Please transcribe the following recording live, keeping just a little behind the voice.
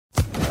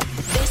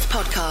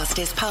podcast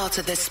is part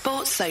of the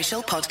Sports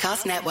Social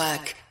Podcast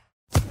Network.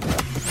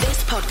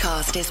 This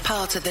podcast is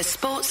part of the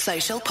Sports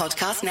Social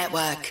Podcast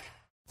Network.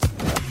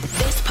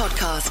 This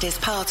podcast is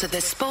part of the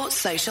Sports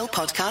Social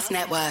Podcast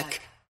Network.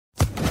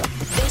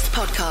 This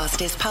podcast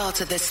is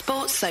part of the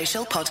Sports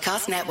Social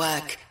Podcast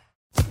Network.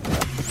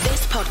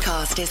 This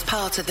podcast is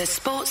part of the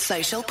Sports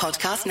Social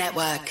Podcast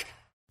Network.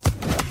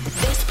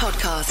 This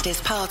podcast is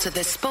part of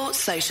the Sports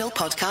Social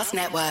Podcast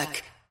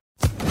Network.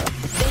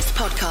 This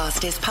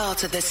podcast is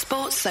part of the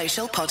Sports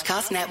Social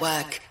Podcast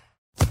Network.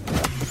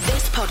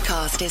 This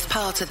podcast is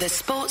part of the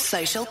Sports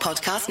Social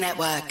Podcast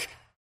Network.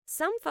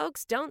 Some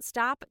folks don't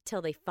stop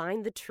till they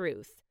find the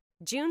truth.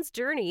 June's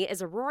Journey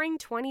is a roaring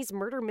 20s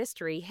murder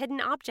mystery hidden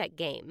object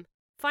game.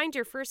 Find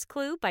your first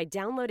clue by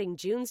downloading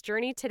June's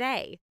Journey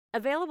today.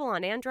 Available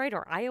on Android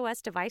or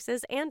iOS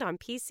devices and on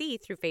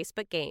PC through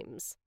Facebook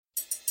Games.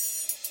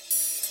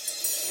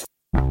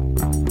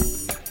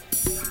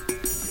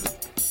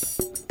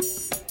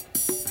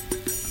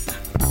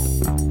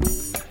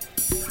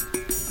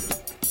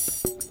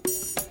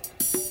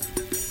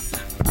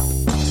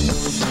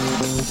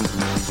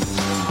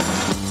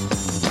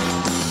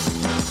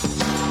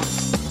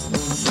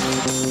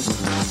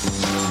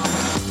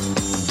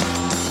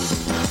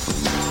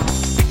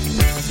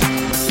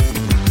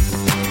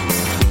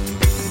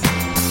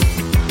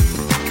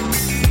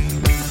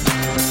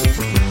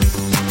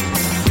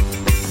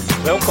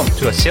 Welcome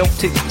to a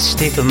Celtic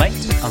State of Mind.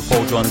 I'm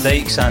Paul John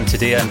Dykes, and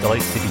today I'm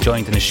delighted to be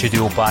joined in the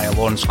studio by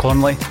Lawrence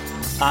Conley,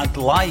 and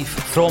live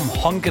from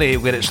Hungary,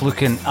 where it's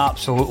looking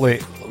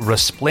absolutely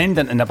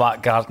resplendent in the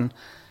back garden.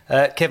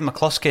 Kevin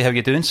McCluskey, how are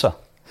you doing, sir?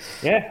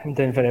 Yeah, I'm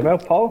doing very well,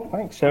 Paul.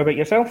 Thanks. How about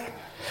yourself?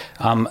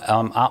 I'm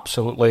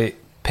absolutely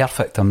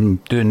perfect. I'm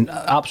doing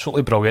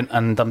absolutely brilliant,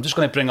 and I'm just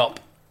going to bring up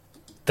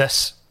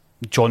this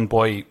John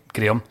Boy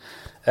Graham.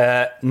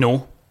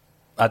 No,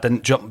 I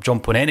didn't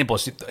jump on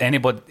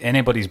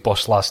anybody's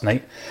bus last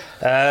night.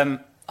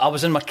 I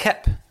was in my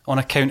kip on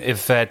account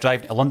of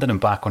driving to London and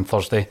back on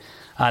Thursday,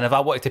 and if I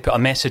wanted to put a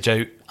message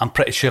out, I'm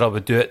pretty sure I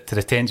would do it to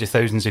the tens of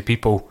thousands of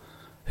people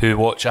who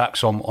watch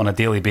AXOM on a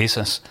daily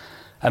basis.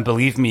 And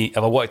believe me, if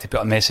I wanted to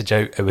put a message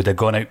out, it would have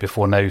gone out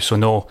before now. So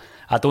no,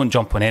 I don't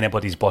jump on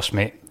anybody's bus,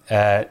 mate.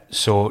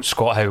 So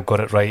Scott Howe got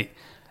it right.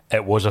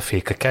 It was a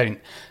fake account.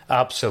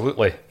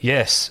 Absolutely,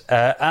 yes.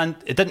 And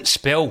it didn't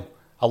spell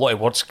a lot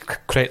of words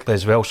correctly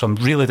as well, so I'm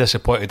really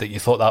disappointed that you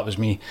thought that was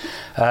me.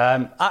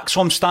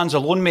 AXOM stands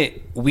alone,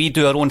 mate. We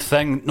do our own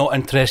thing, not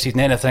interested in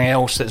anything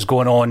else that's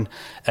going on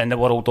in the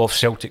world of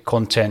Celtic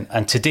content.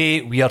 And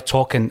today we are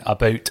talking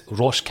about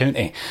Ross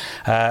County.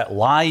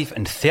 Live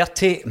in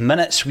 30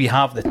 minutes, we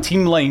have the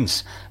team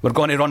lines. We're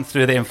going to run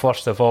through them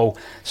first of all.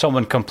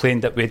 Someone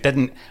complained that we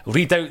didn't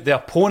read out the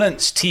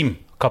opponent's team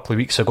couple of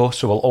weeks ago,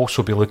 so we'll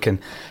also be looking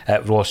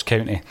at Ross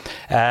County.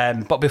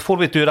 But before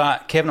we do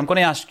that, Kevin, I'm going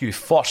to ask you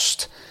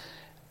first.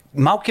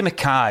 Malky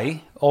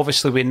Mackay,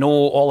 obviously we know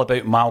all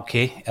about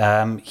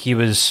Malky. He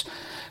was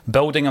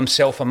building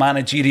himself a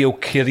managerial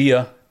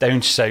career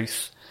down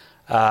south,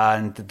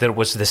 and there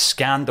was the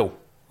scandal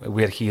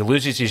where he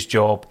loses his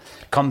job,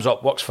 comes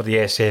up, works for the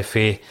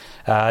SFA,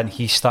 and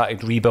he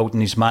started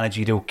rebuilding his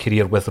managerial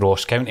career with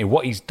Ross County.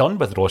 What he's done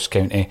with Ross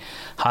County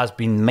has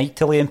been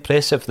mightily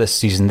impressive this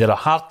season. They're a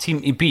hard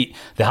team to beat.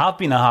 They have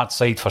been a hard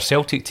side for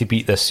Celtic to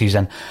beat this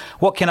season.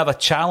 What kind of a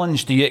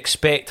challenge do you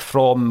expect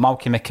from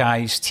Malky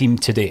Mackay's team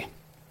today?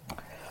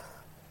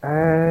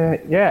 For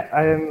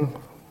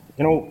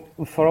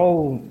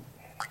all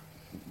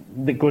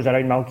that goes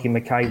around Malky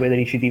Mackay, whether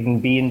he should even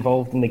be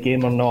involved in the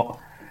game or not,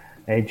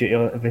 due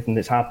to everything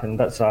that's happened,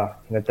 that's a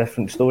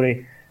different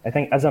story. I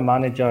think as a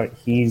manager,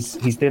 he's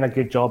doing a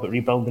good job at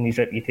rebuilding his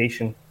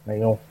reputation.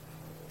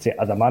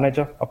 As a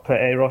manager up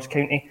at Ross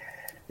County,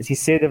 as he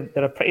said,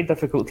 they're a pretty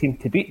difficult team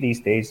to beat these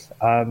days.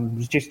 I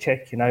was just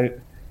checking out,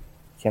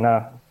 doing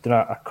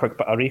a quick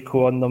bit of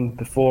Rico on them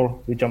before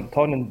we jumped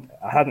on, and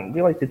I hadn't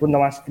realised they'd won the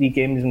last 3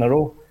 games in a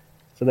row.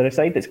 So they're a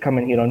side that's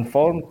coming here on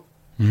form,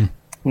 and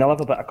I'll have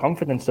a bit of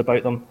confidence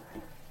about them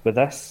with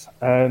this.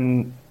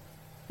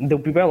 They'll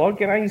be well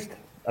organised.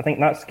 I think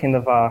that's kind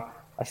of a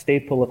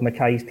staple of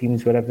Mackay's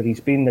teams wherever he's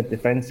been. They're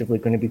defensively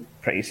going to be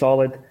pretty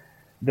solid.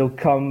 They'll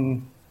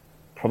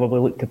probably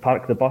look to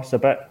park the bus a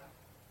bit.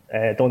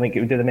 Don't think it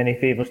would do them any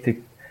favours to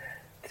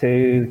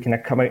kind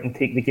of come out and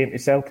take the game to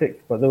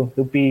Celtic, but they'll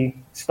be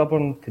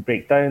stubborn to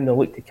break down. They'll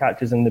look to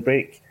catch us in the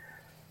break.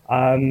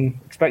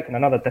 Expecting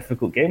another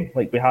difficult game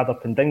like we had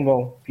up in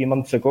Dingwall a few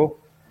months ago.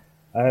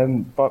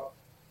 But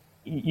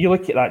you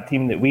look at that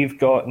team that we've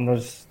got, and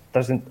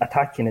there's an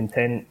attacking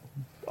intent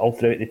all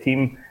throughout the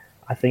team.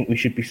 I think we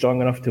should be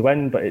strong enough to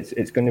win, but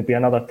it's going to be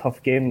another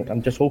tough game.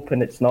 I'm just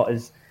hoping it's not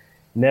as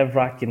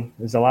nerve-wracking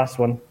as the last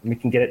one, and we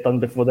can get it done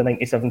before the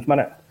 97th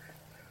minute.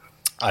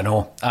 I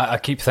know. I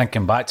keep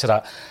thinking back to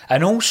that.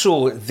 And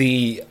also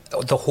the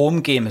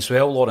home game as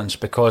well, Lawrence,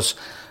 because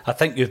I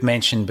think you've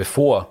mentioned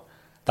before,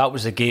 that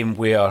was a game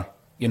where,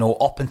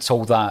 up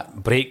until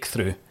that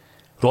breakthrough,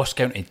 Ross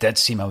County did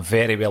seem a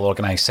very well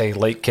organised side.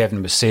 Like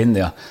Kevin was saying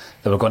there,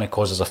 they were going to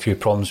cause us a few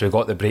problems. We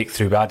got the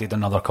breakthrough, we added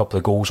another couple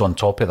of goals on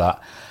top of that.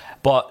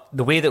 But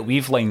the way that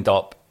we've lined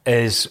up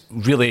is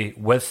really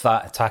with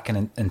that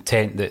attacking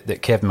intent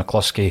that Kevin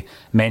McCluskey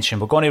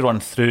mentioned. We're going to run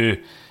through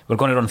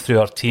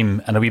our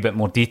team in a wee bit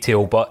more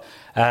detail, but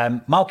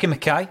Malky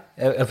Mackay,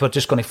 if we're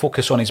just going to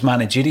focus on his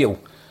managerial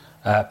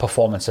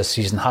performance this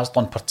season, has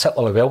done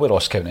particularly well with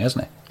Ross County,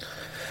 hasn't he?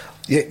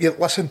 Yeah,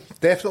 listen,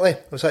 definitely.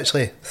 I was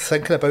actually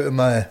thinking about him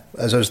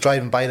as I was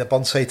driving by the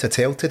Burnside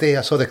Hotel today.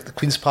 I saw the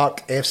Queen's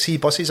Park FC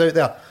buses out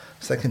there. I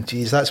was thinking,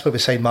 geez, that's where we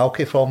signed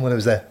Malky from when I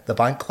was the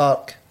bank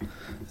clerk.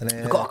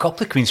 We've got a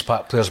couple of Queen's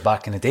Park players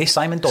back in the day.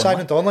 Simon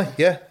Donnelly,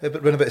 yeah,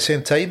 around about the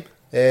same time.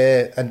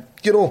 And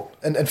you know,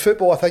 in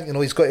football, I think, you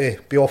know, he's got to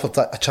be offered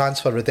a chance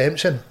for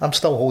redemption. I'm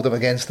still holding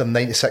against him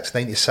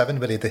 96-97,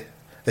 where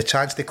the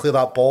chance to clear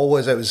that ball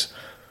was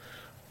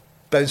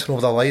bouncing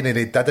over the line and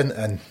he didn't,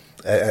 and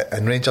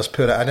Rangers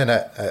put it in, and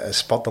it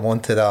spurred them on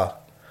to their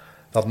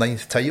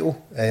 9th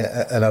title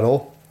in a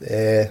row.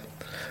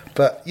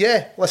 But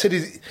yeah, listen,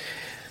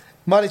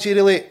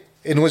 managerially,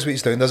 he knows what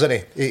he's doing, doesn't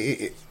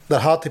he? They're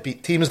hard to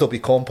beat teams. They'll be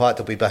compact,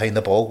 they'll be behind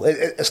the ball.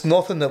 It's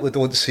nothing that we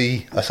don't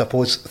see, I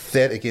suppose,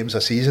 30 games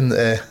a season in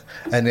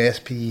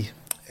the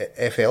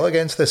SPFL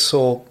against us.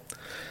 So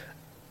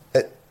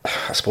I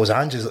suppose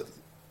Ange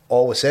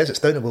always says it's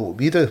down to what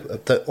we do,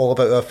 all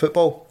about our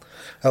football.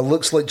 It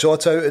looks like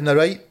Jota out in the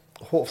right.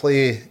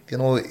 Hopefully, you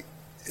know,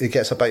 he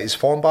gets a bit of his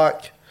form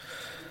back.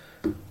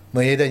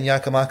 Maeda and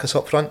Giakoumakis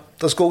up front.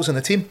 There's goals in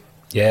the team.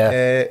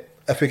 Yeah.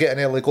 If we get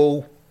an early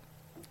goal,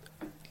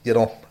 you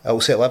know,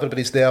 it'll settle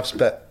everybody's nerves.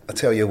 But I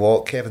tell you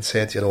what, Kevin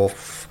said, you know,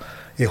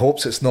 he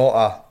hopes it's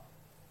not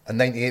a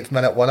 98th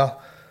minute winner.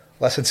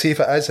 Listen, see if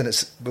it is, and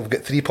we've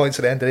got 3 points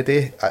at the end of the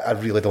day. I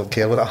really don't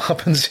care when that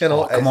happens, you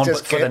know. Oh, come on,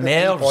 but for the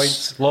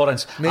nerves,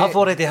 Lawrence. Mate, I've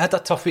already had a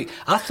tough week.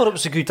 I thought it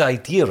was a good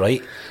idea,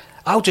 right?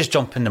 I'll just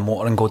jump in the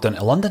motor and go down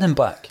to London and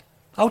back.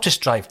 I'll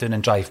just drive down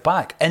and drive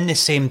back in the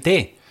same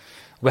day.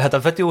 We had a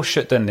video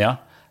shoot down there,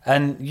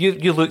 and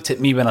you looked at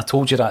me when I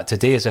told you that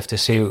today as if to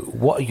say,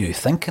 what are you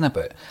thinking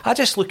about? I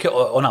just look at it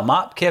on a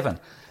map, Kevin,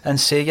 and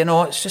say, you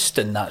know, it's just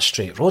in that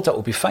straight road,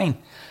 it'll be fine.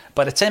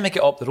 By the time I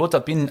get up the road,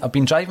 I've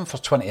been driving for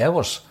 20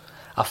 hours.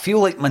 I feel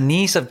like my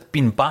knees have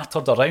been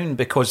battered around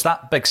because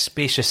that big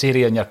spacious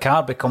area in your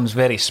car becomes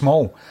very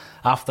small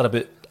after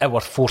about hour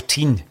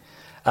 14.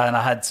 And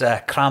I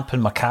had cramp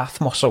in my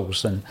calf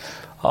muscles, and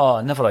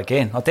never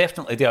again. I'll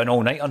definitely do an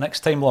all-nighter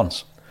next time,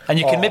 Lawrence. And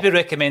you can maybe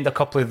recommend a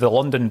couple of the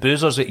London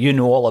boozers that you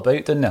know all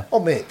about, didn't you? Oh,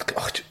 mate,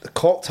 the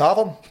Cock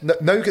Tavern.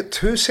 Now got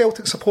 2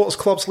 Celtic supporters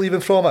clubs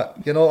leaving from it.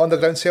 You know,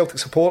 Underground Celtic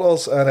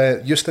supporters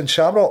and Euston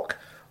Shamrock,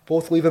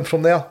 both leaving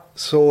from there.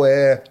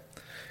 So,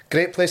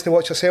 great place to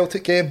watch a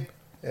Celtic game.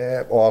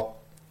 Or,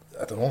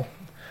 I don't know,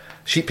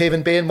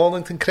 Sheephaven Bay and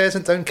Mornington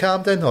Crescent down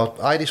Camden, or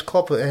Irish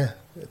Club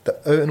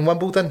out in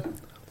Wimbledon.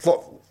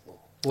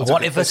 I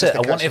want to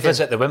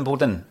visit the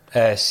Wimbledon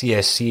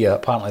CSC.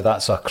 Apparently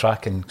that's a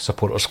cracking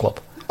supporters club.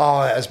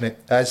 Oh, it is, mate.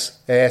 It is.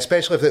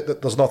 Especially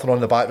if there's nothing on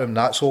in the back room and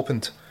that's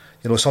opened.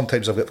 You know,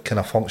 sometimes I've got kind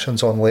of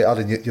functions on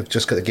later and you've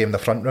just got the game in the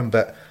front room.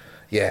 But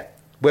yeah,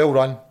 well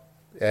run.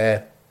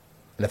 And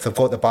if they've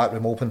got the back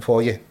room open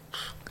for you,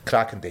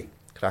 cracking day.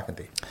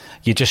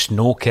 You just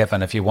know,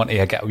 Kevin, if you want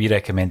to get a wee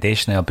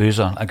recommendation of a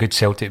boozer, a good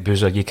Celtic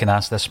boozer, you can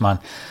ask this man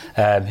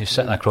who's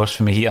sitting across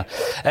from me here.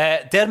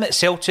 Dermot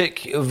Celtic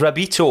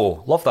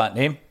Rabito, love that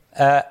name.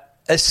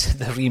 Is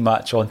the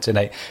rematch on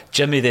tonight?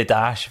 Jimmy the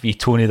Dash v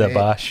Tony the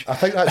Bash. I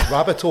think that's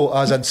Rabbitoh,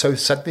 as in South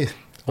Sydney.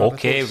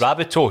 Okay,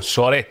 Rabbitoh,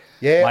 sorry.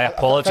 Yeah, my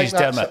apologies,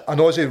 Dermot. An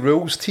Aussie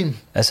rules team.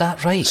 Is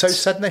that right? South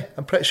Sydney.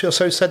 I'm pretty sure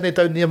South Sydney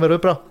down near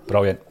Maroubra.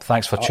 Brilliant.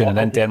 Thanks for tuning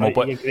in, Dermot.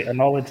 But great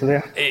knowledge there.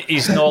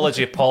 His knowledge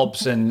of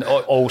pubs and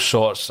all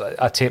sorts.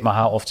 I take my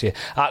hat off to you.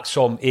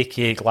 Axom,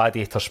 aka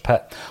Gladiators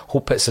Pit.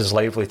 Hope it's as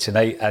lively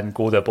tonight and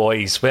go the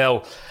boys.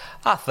 Well,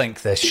 I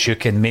think this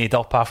shooking made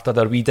up after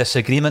their wee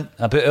disagreement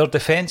about our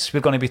defence. We're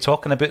going to be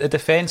talking about the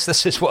defence.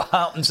 This is what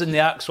happens in the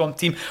Axom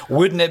team.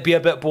 Wouldn't it be a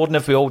bit boring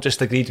if we all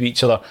just agreed with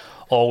each other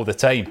all the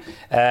time?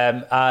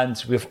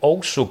 And we've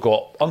also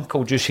got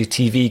Uncle Juicy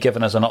TV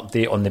giving us an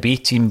update on the B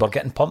team. We're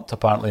getting pumped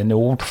apparently in the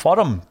Old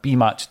Firm B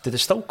match. Did they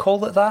still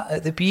call it that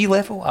at the B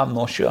level? I'm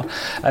not sure.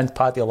 And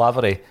Paddy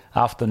Lavery,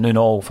 afternoon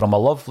all from a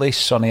lovely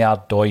sunny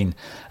Ardoyne.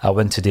 A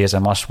win today is a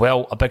must.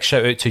 Well, a big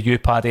shout out to you,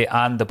 Paddy,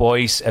 and the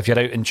boys. If you're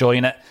out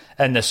enjoying it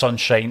in the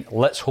sunshine,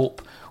 let's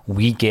hope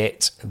we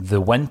get the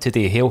win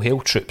today. Hail, hail,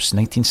 troops.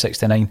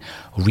 1969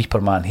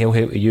 Reaper Man. Hail,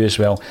 hail to you as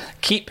well.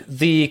 Keep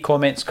the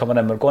comments coming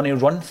in. We're going to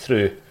run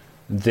through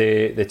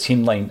the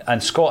team line.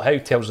 And Scott Howe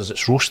tells us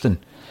it's roasting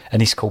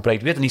in East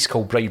Kilbride. We had an East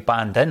Kilbride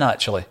band in,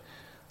 actually,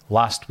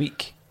 last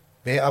week.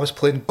 Mate, I was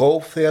playing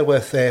golf there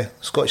with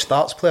Scottish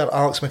darts player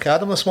Alex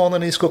McAdam this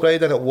morning in East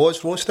Kilbride, and it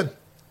was roasting.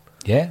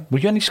 Yeah? Were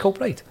you in East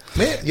Kilbride?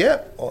 Mate, yeah.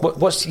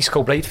 What's East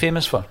Kilbride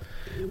famous for?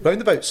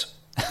 Roundabouts.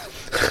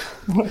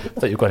 I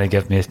thought you were going to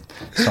give me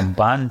some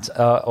band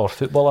or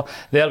footballer.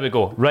 There we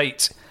go.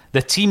 Right,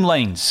 the team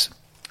lines.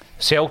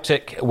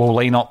 Celtic will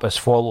line up as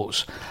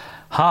follows: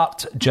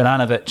 Hart,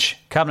 Juranovic,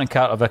 Cameron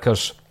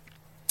Carter-Vickers,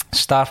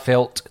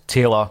 Starfelt,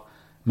 Taylor,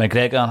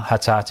 McGregor,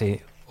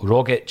 Hatate,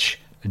 Rogic,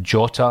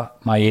 Jota,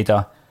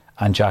 Maeda,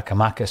 and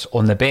Giakoumakis.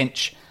 On the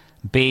bench,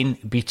 Bain,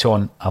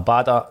 Beaton,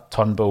 Abada,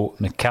 Turnbull,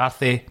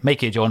 McCarthy,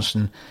 Mikey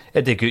Johnson,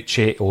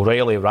 Ideguchi,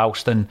 O'Reilly,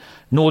 Ralston.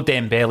 No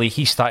Dembele,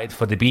 he started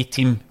for the B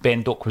team.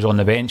 Ben Doak was on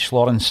the bench,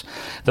 Lawrence.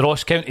 The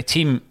Ross County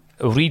team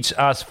reads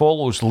as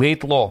follows: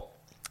 Laidlaw,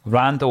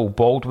 Randall,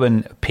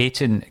 Baldwin,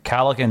 Payton,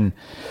 Callaghan,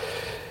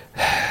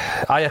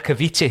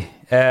 Ayakaviti,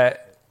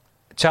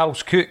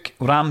 Charles Cook,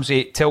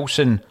 Ramsey,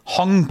 Tilson,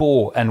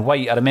 Hungbo and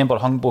White. I remember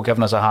Hungbo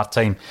giving us a hard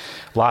time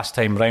last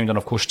time round, and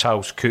of course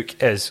Charles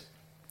Cook is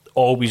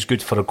always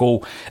good for a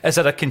goal. Is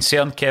there a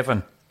concern,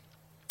 Kevin,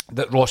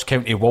 that Ross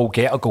County will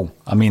get a goal?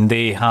 I mean,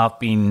 they have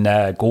been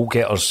goal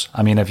getters.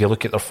 I mean, if you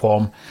look at their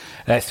form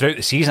throughout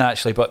the season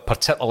actually, but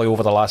particularly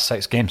over the last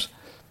 6 games.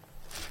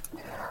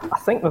 I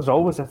think there's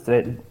always a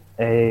threat,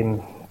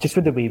 just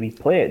with the way we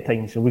play at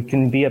times. So we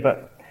can be a bit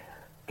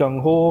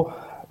gung-ho.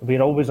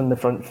 We're always on the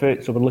front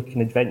foot, so we're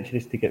looking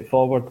adventurous to get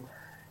forward.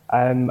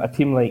 A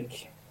team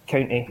like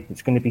County,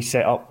 it's going to be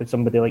set up with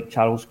somebody like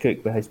Charles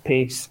Cook with his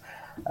pace.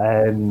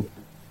 They're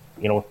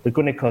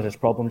going to cause us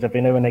problems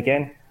every now and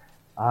again.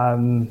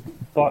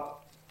 But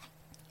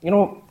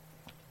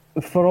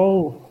for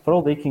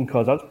all they can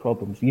cause us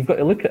problems, you've got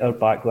to look at our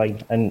back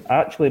line. And I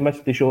actually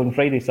missed the show on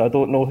Friday, so I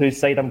don't know whose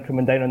side I'm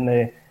coming down on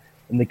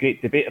in the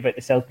great debate about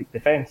the Celtic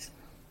defence.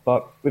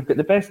 But we've got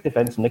the best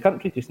defence in the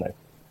country just now.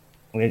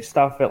 I mean,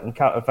 Starfelt and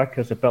Carter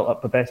Vickers have built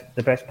up the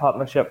best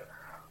partnership.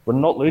 We're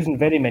not losing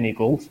very many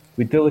goals.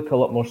 We do look a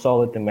lot more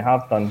solid than we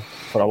have done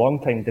for a long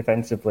time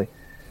defensively.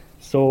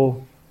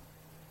 So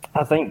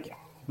I think,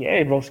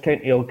 Ross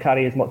County will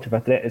carry as much of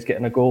a threat as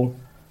getting a goal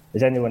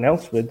as anyone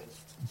else would.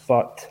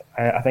 But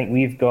I think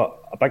we've got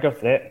a bigger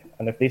threat,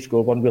 and if they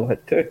score one, we'll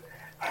hit 2.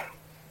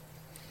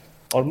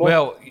 Or more.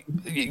 Well,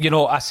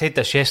 I said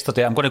this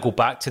yesterday. I'm going to go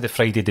back to the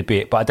Friday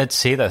debate, but I did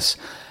say this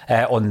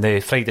on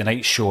the Friday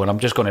night show, and I'm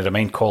just going to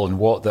remind Colin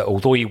Watt that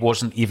although he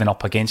wasn't even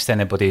up against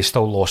anybody, he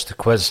still lost the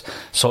quiz.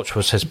 Such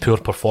was his poor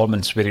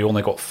performance, where he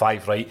only got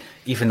 5 right,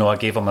 even though I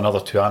gave him another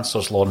 2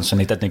 answers, Lawrence,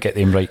 and he didn't get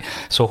them right.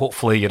 So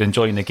hopefully you're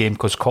enjoying the game,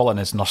 because Colin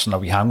is nursing a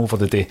wee hangover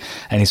today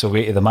and he's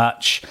away to the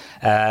match.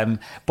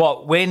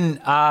 But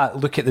when I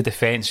look at the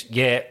defence,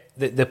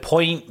 the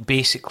point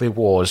basically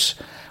was,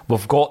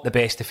 we've got the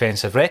best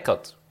defensive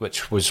record,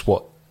 which was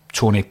what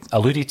Tony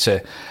alluded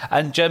to.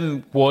 And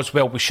Jim was,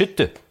 we should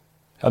do.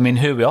 I mean,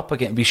 who are we up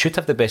against? We should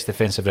have the best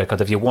defensive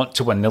record. If you want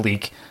to win the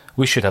league,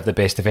 we should have the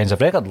best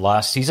defensive record.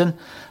 Last season,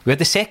 we had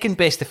the second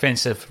best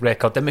defensive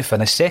record, and we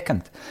finished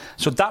second.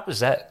 So that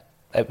was it.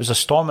 It was a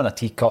storm in a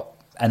teacup,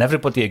 and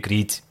everybody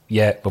agreed,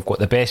 we've got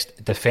the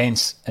best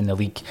defence in the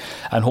league,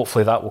 and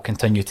hopefully that will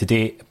continue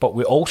today. But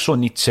we also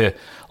need to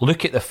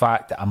look at the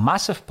fact that a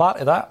massive part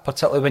of that,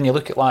 particularly when you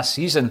look at last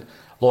season,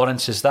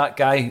 Lawrence, is that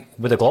guy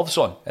with the gloves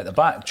on at the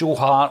back, Joe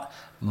Hart.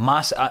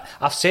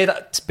 I've said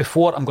it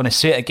before, I'm going to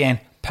say it again,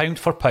 pound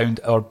for pound,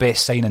 our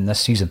best signing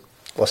this season.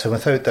 Listen,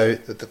 without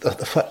doubt,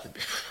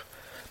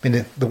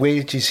 the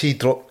wages he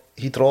dropped,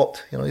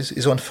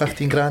 he's on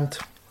 15 grand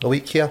a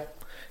week here.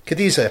 Could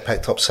he's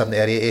picked up 70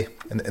 or 80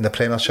 in the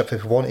Premiership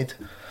if he wanted.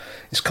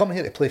 He's come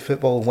here to play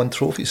football and win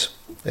trophies.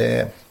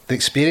 The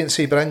experience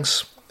he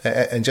brings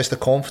and just the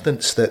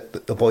confidence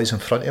that the boys in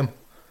front of him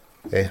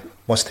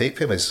must take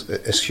for him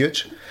is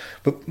huge.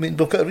 But I mean,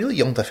 we've got a really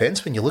young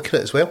defence when you look at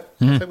it as well.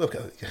 I think we've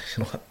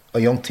got a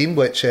young team,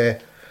 which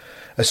is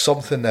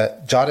something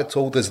that Jared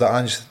told us that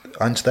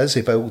Ange does.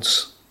 He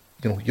builds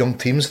young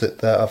teams that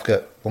have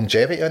got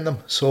longevity in them.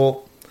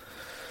 So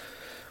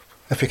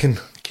if we can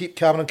keep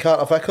Cameron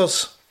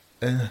Carter-Vickers,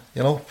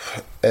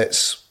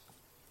 it's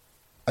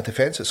a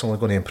defence that's only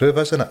going to improve,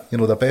 isn't it?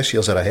 Their best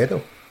years are ahead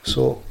of them.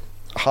 So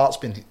Hart's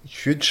been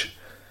huge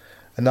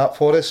in that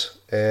for us.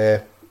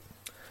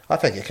 I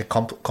think he could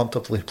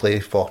comfortably play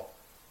for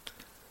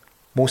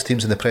most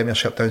teams in the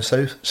Premiership down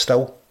south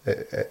still,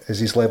 is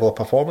his level of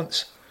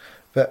performance.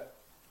 But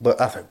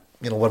I think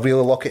we're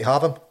really lucky to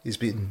have him.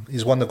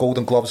 He's won the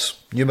Golden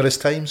Gloves numerous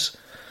times.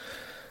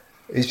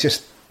 He's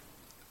just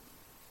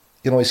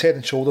he's head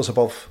and shoulders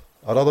above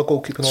our other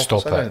goalkeeping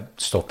officer.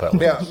 Stop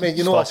it. Yeah, I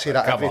mean, I say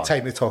that every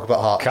time we talk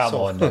about Hart. Come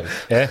on now.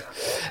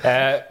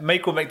 Yeah.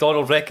 Michael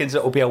McDonald reckons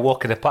it'll be a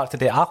walk in the park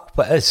today. I hope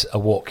it is a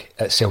walk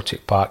at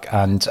Celtic Park,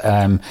 and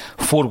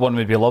 4-1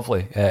 would be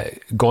lovely.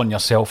 Gone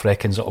Yourself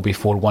reckons it'll be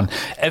 4-1.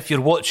 If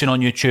you're watching on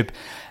YouTube,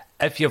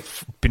 if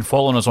you've been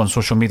following us on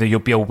social media,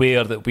 you'll be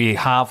aware that we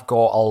have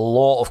got a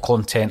lot of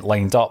content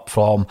lined up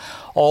from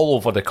all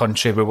over the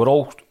country. We were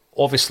all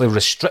obviously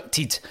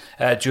restricted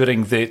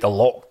during the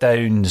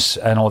lockdowns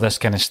and all this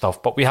kind of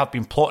stuff, but we have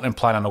been plotting and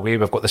planning away.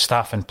 We've got the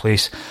staff in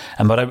place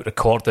and we're out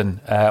recording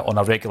on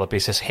a regular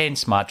basis,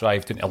 hence my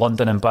drive down to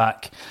London and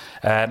back.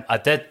 I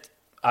did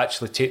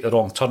actually take the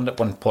wrong turn at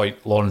one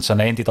point, Lawrence,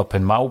 and I ended up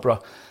in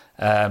Marlborough,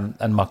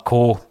 and my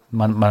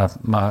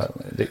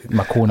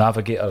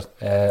co-navigator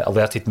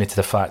alerted me to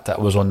the fact that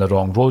I was on the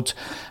wrong road,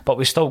 but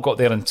we still got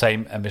there in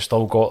time and we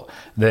still got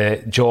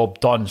the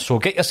job done. So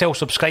get yourself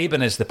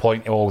subscribing is the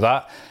point of all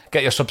that.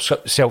 Get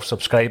yourself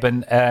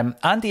subscribing.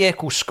 Andy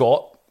Echo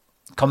Scott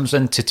comes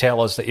in to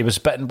tell us that he was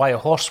bitten by a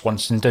horse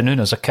once in Dunoon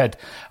as a kid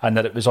and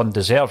that it was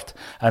undeserved.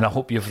 And I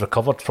hope you've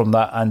recovered from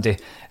that, Andy.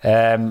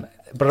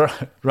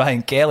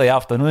 Ryan Kelly,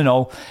 afternoon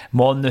all.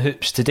 On the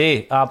hoops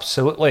today,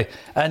 absolutely.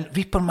 And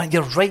Reaper, man,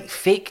 you're right,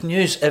 fake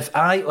news. If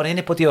I or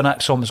anybody on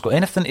Axom has got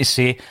anything to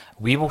say,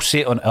 we will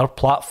say it on our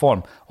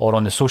platform or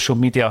on the social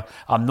media.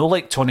 I'm no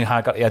like Tony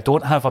Haggerty, I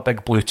don't have a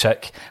big blue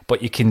tick,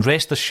 but you can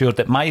rest assured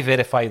that my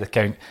verified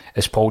account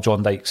is Paul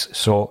John Dykes.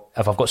 So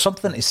if I've got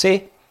something to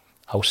say,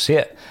 I'll say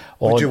it.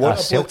 Would you want a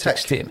blue Celtic tick?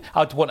 Statement.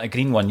 I'd want a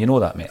green one, you know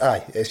that, mate.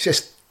 Aye, it's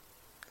just...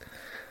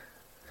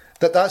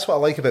 That's what I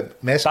like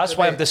about Messenger. That's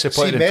why I'm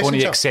disappointed in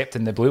Tony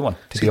accepting the blue one,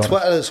 to be honest.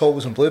 Twitter, it's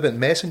always in blue, but in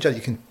Messenger,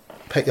 you can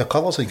pick your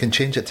colours and you can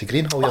change it to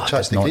green. All your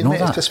chats to green, mate.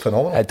 It's just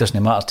phenomenal. It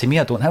doesn't matter to me,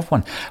 I don't have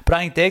one.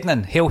 Brian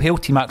Degnan, hail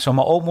Team Axom.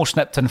 I almost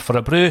nipped in for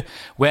a brew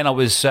when I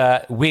was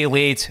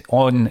waylaid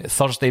on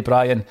Thursday,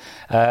 Brian.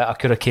 I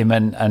could have came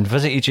in and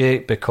visited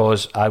you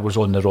because I was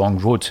on the wrong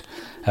road.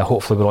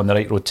 Hopefully we're on the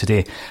right road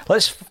today.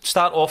 Let's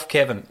start off,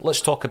 Kevin. Let's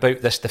talk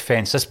about this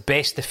defence, this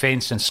best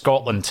defence in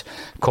Scotland.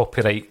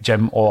 Copyright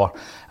Jim Orr.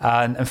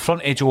 And in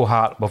front of Joe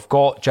Hart, we've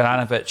got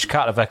Juranovic,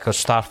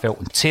 Carter-Vickers, Starfelt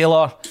and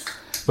Taylor.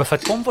 We've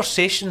had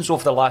conversations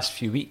over the last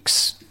few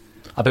weeks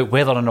about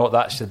whether or not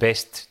that's the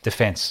best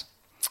defence.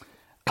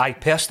 I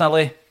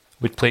personally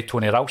would play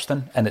Tony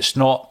Ralston, and it's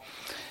not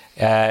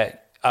a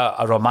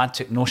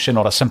romantic notion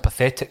or a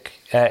sympathetic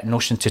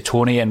notion to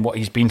Tony and what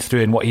he's been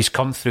through and what he's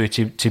come through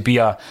to be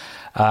a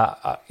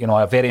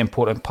very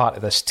important part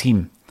of this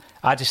team.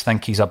 I just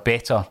think he's a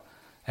better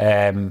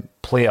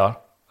player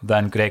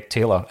than Greg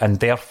Taylor, and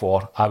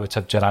therefore I would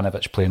have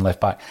Juranovic playing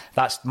left back.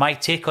 That's my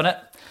take on it.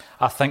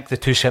 I think the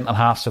two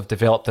centre-halves have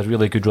developed a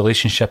really good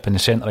relationship in the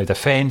centre of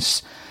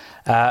defence,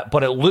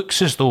 but it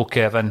looks as though,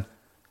 Kevin,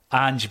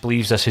 Ange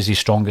believes this is his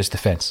strongest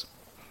defence.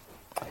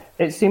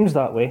 It seems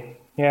that way,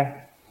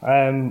 yeah.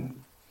 Kind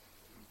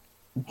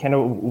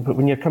of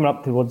when you're coming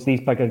up towards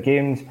these bigger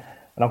games,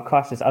 and I'll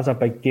class this as a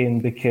big game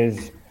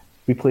because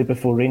we play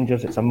before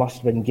Rangers, it's a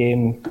must-win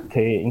game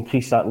to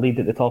increase that lead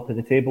at the top of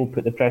the table,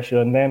 put the pressure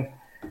on them.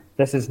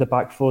 This is the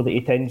back four that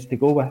he tends to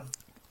go with.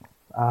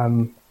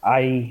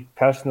 I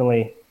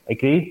personally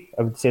agree.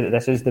 I would say that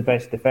this is the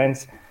best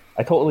defence.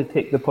 I totally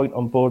take the point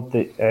on board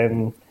that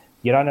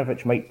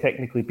Juranovic might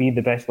technically be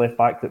the best left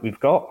back that we've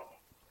got,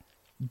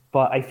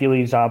 but I feel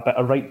he's a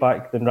better right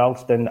back than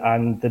Ralston,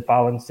 and the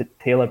balance that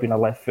Taylor being a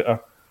left footer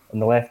on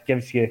the left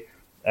gives you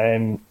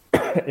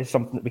is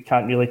something that we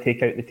can't really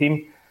take out the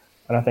team.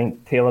 And I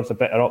think Taylor's a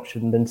better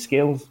option than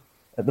Scales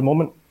at the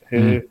moment,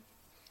 who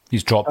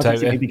he's dropped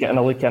out. Maybe getting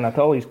a look in at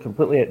all. He's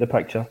completely out the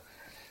picture.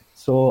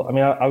 So I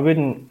mean, I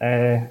wouldn't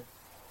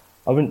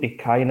be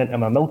crying into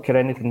my milk or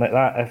anything like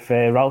that if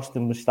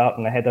Ralston was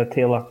starting ahead of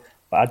Taylor.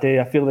 But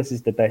I feel this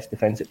is the best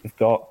defence that we've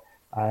got.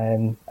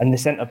 And the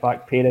centre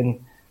back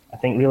pairing, I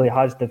think, really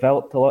has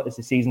developed a lot as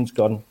the season's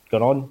gone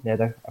on. They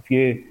had a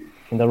few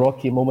kind of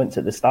rocky moments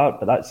at the start,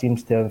 but that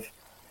seems to have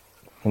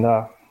kind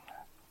of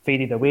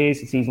faded away as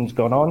the season's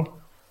gone on.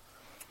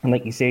 And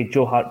like you say,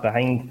 Joe Hart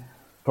behind,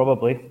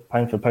 probably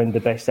pound for pound the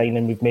best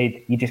signing we've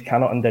made. You just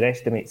cannot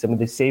underestimate some of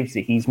the saves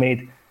that he's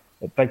made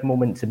at big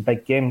moments in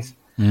big games.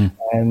 But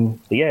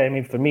yeah, I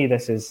mean, for me,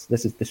 this is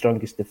the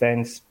strongest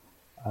defence.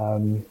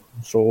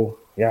 So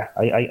yeah,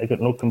 I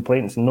got no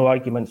complaints and no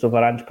arguments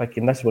over Ange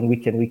picking this one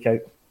week in, week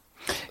out.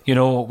 You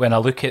know, when I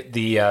look at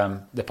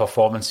the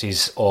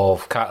performances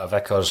of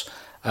Carter-Vickers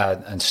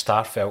and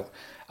Starfelt,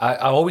 I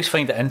always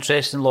find it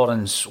interesting,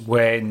 Lawrence,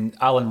 when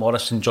Alan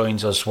Morrison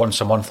joins us once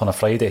a month on a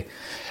Friday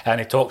and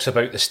he talks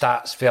about the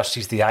stats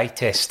versus the eye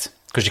test,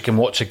 because you can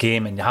watch a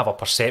game and you have a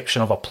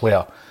perception of a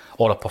player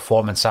or a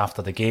performance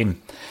after the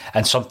game,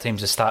 and sometimes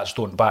the stats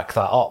don't back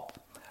that up,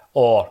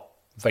 or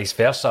vice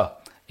versa.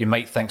 You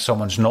might think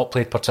someone's not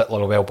played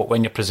particularly well, but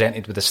when you're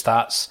presented with the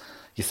stats,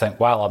 you think,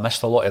 wow, I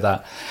missed a lot of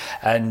that.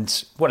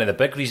 And one of the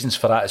big reasons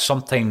for that is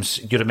sometimes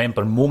you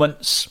remember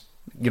moments,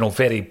 you know,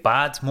 very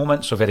bad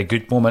moments or very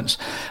good moments.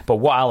 But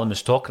what Alan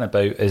was talking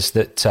about is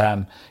that,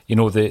 you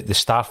know, the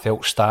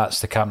Starfelt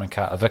stats, the Cameron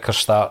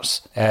Carter-Vickers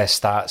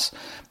stats,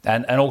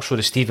 and also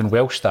the Stephen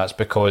Welsh stats,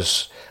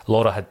 because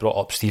Laura had brought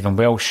up Stephen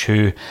Welsh,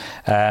 who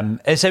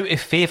is out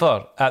of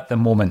favour at the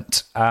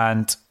moment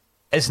and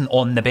isn't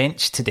on the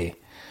bench today.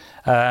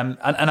 And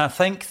I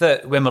think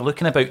that when we're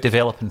looking about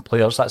developing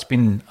players, that's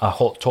been a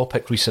hot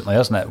topic recently,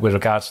 isn't it, with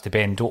regards to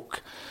Ben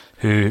Doak,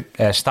 who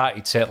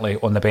started certainly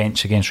on the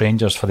bench against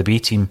Rangers for the B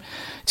team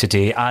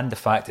today, and the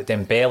fact that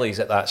Dembele's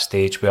at that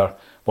stage where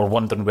we're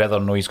wondering whether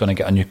or not he's going to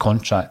get a new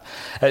contract.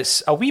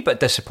 It's a wee bit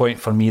disappointing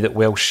for me that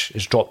Welsh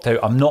has dropped out.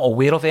 I'm not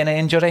aware of any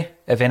injury,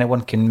 if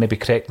anyone can maybe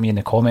correct me in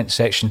the comment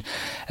section,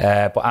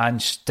 but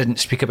Ange didn't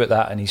speak about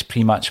that in his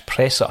pre-match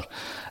presser.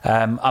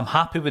 I'm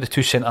happy with the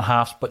two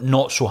centre-halves, but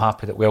not so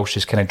happy that Welsh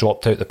has kind of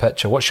dropped out the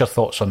picture. What's your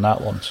thoughts on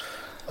that, Lawrence?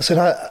 Listen,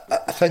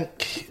 I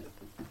think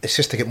it's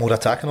just to get more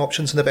attacking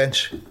options on the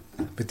bench.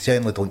 We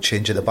generally don't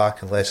change at the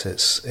back unless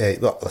it's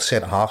the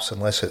centre-halves,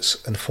 unless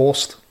it's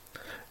enforced.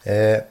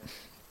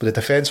 With the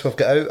defence we've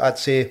got out, I'd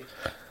say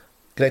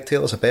Greg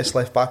Taylor's the best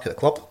left back at the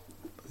club.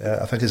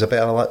 I think he's a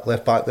better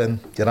left back than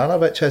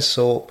Juranovic is,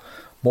 so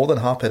more than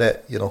happy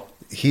that, you know,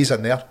 he's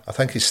in there. I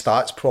think his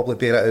stats probably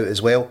bear it out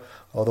as well,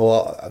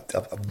 although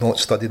I've not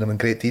studied them in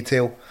great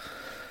detail.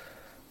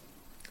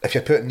 If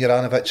you're putting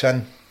Juranovic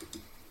in,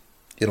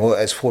 you know,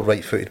 it's 4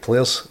 right-footed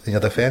players in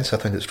your defence. I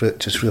think it's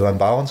just really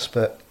unbalanced,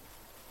 but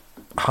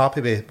happy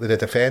with the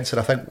defence, and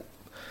I think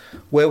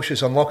Welsh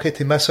is unlucky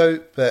to miss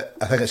out, but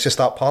I think it's just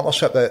that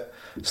partnership that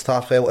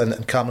Starfelt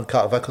and Cameron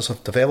Carter-Vickers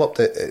have developed.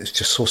 It's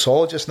just so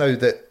solid just now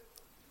that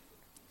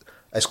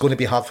it's going to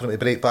be hard for him to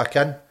break back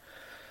in.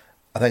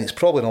 I think it's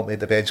probably not made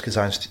the bench because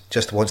Ange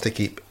just wants to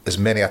keep as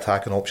many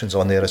attacking options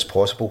on there as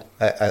possible,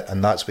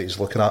 and that's what he's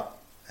looking at.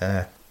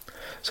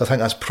 So I think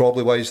that's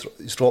probably why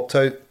he's dropped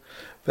out.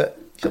 But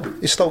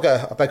he's still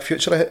got a big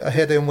future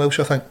ahead of him, Welsh,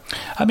 I think.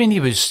 I mean, he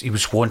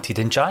was wanted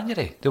in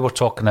January. They were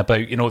talking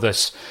about, you know,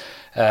 this,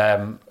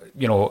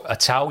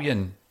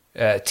 Italian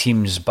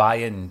teams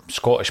buying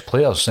Scottish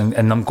players and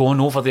them going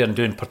over there and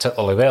doing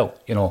particularly well.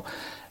 You know,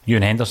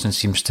 Ewan Henderson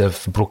seems to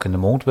have broken the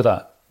mould with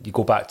that. You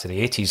go back to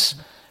the 80s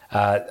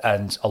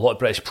and a lot of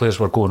British players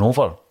were going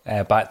over.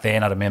 Back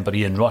then, I remember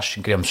Ian Rush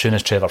and Graham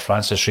Souness, Trevor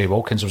Francis, Ray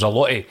Wilkins. There was a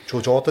lot of...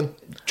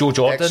 Joe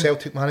Jordan.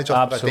 Ex-Celtic manager.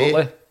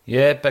 Absolutely.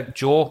 Yeah, Big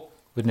Joe.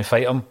 Wouldn't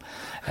fight him.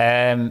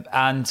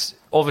 And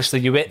obviously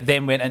you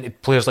then went into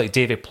players like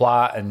Davy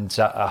Platt and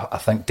I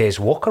think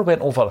Des Walker went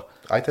over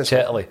to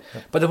Italy.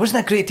 Yeah. But there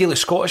wasn't a great deal of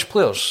Scottish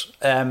players.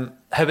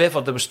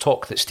 However, there was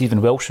talk that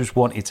Stephen Welsh was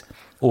wanted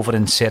over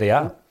in Serie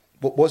A.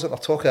 Wasn't there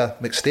talk of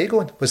McStay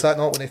going? Was that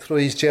not when he threw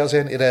his jersey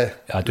into the...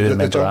 I do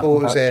remember that.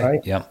 Was,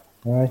 right. Yeah.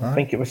 I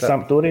think it was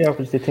Sampdoria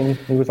was the team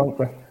he was linked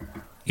with.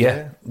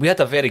 Yeah, we had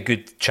a very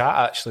good chat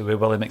actually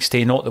with Willie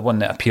McStay, not the one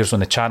that appears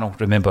on the channel.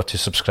 Remember to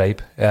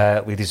subscribe,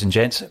 ladies and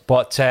gents.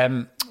 But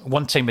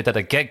one time we did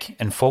a gig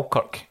in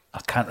Falkirk. I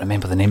can't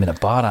remember the name of the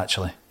bar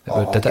actually. Me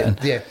and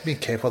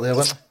Kev were there,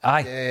 weren't we?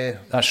 Aye,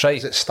 that's right.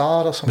 Was it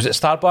Star or something? Was it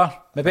Star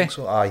Bar, maybe? I think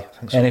so. Aye, I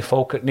think so. Any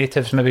Falkirk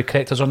natives maybe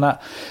correct us on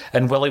that.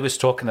 And Willie was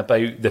talking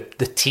about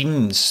the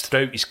teams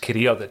throughout his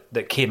career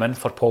that came in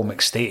for Paul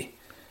McStay.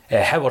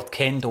 Howard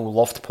Kendall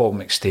loved Paul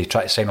McStay,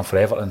 tried to sign him for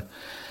Everton.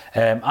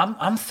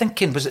 I'm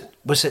thinking,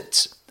 was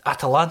it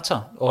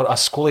Atalanta or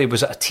Ascoli?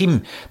 Was it a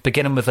team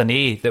beginning with an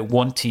A that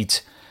wanted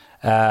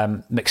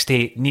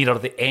McStay nearer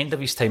the end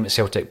of his time at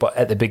Celtic, but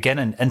at the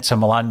beginning, Inter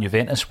Milan,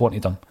 Juventus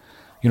wanted him.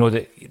 You know,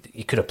 that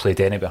he could have played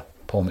anywhere.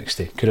 Paul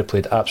McStay could have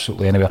played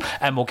absolutely anywhere.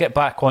 And we'll get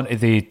back onto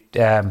the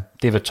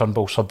David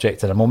Turnbull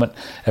subject in a moment.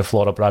 If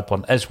Laura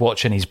Bradburn is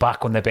watching, he's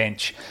back on the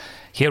bench.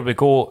 Here we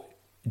go.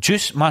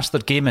 Juice Master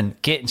Gaming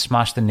getting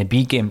smashed in the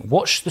B game.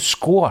 Watch the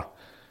score.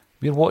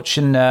 We're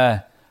watching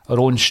our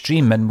own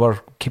stream and we're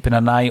keeping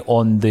an eye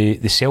on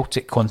the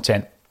Celtic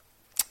content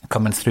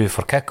coming through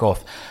for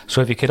kickoff. So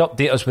if you could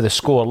update us with the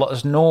score, let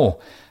us know.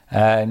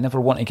 Never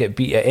want to get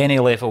beat at any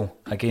level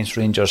against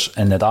Rangers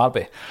in the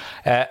derby.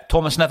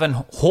 Thomas Niven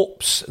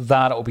hopes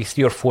that it'll be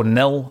 3 or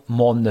 4-0.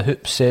 Mon the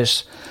Hoop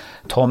says.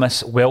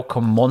 Thomas,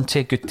 welcome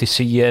Monty. Good to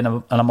see you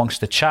in amongst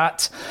the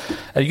chat.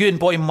 You and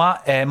boy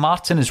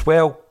Martin as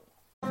well.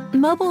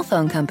 Mobile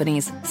phone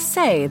companies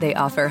say they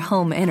offer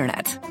home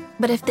internet.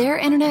 But if their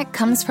internet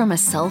comes from a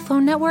cell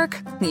phone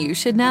network, you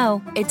should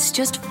know. It's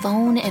just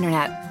phone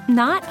internet,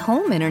 not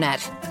home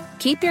internet.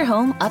 Keep your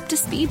home up to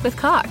speed with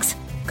Cox.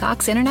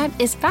 Cox internet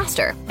is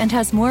faster and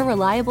has more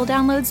reliable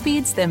download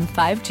speeds than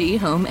 5G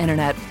home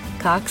internet.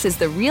 Cox is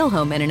the real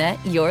home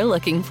internet you're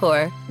looking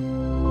for.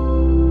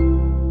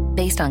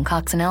 Based on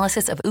Cox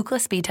analysis of Ookla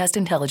speed test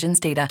intelligence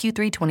data,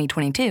 Q3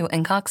 2022,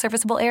 and Cox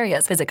serviceable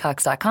areas. Visit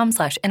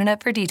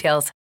cox.com/internet for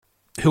details.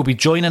 Who'll be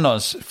joining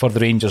us for the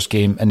Rangers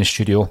game in the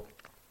studio?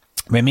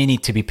 We may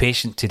need to be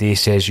patient today,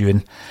 says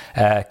Ewan.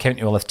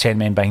 County will have 10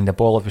 men behind the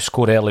ball. If we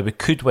score early, we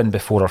could win by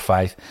 4 or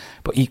 5.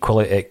 But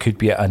equally, it could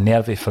be a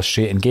nervy,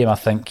 frustrating game. I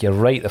think you're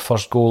right. The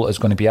first goal is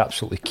going to be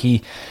absolutely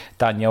key.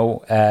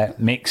 Daniel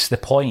makes the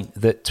point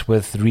that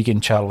with Regan,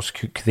 Charles,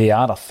 Cook, they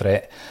are a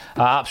threat.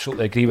 I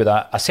absolutely agree with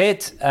that. I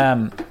said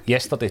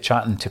yesterday,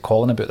 chatting to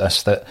Colin about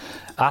this, that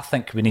I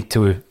think we need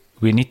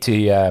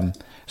to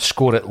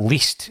score at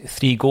least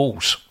 3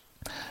 goals.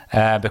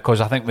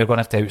 Because I think we're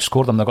going to have to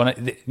outscore them. They're going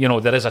to,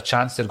 there is a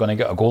chance they're going to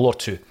get a goal or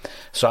 2.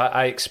 So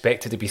I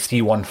expect it to be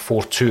 3-1,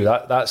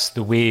 4-2. That's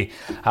the way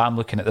I'm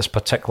looking at this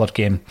particular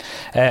game.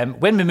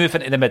 When we move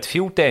into the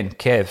midfield then,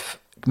 Kev,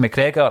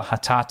 McGregor,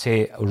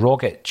 Hatate,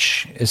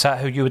 Rogic, is that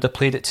how you would have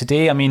played it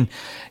today? I mean,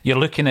 you're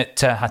looking at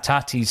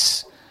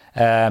Hatate's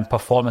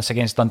performance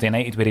against Dundee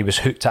United where he was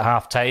hooked at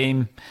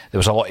half-time. There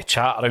was a lot of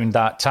chat around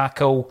that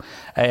tackle.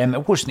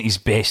 It wasn't his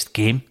best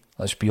game,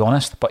 let's be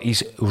honest, but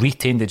he's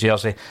retained the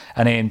jersey.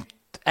 And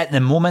at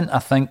the moment, I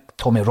think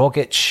Tommy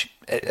Rogic,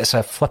 it's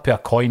a flip of a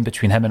coin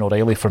between him and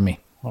O'Reilly for me.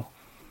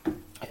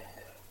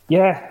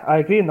 Yeah, I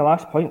agree in the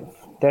last point,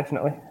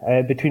 definitely.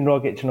 Between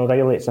Rogic and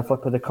O'Reilly, it's a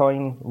flip of the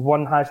coin.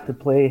 One has to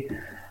play.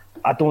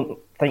 I don't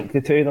think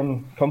the two of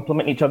them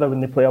complement each other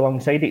when they play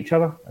alongside each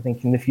other. I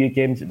think in the few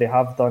games that they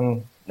have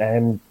done,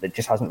 it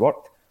just hasn't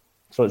worked.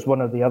 So it's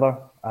one or the other,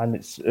 and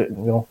it's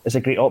a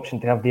great option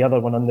to have the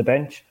other one on the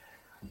bench.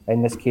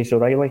 In this case,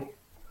 O'Reilly.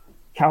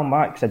 Cal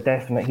Mack's a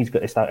definite. He's got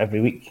to start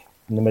every week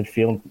in the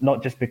midfield,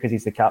 not just because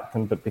he's the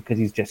captain, but because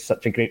he's just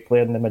such a great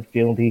player in the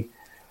midfield.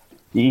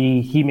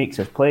 He makes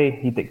us play.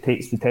 He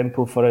dictates the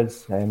tempo for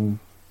us.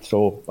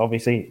 So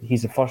obviously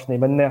he's the first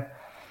name in there.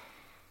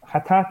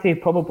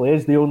 Hatate probably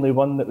is the only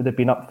one that would have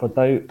been up for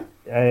doubt.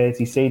 As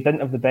you say, didn't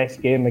have the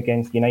best game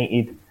against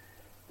United.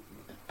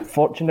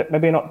 Fortunate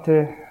maybe not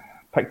to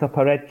picked up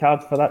a red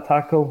card for that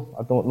tackle.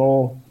 I don't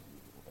know.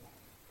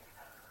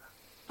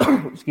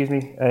 Excuse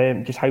me.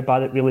 Just how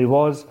bad it really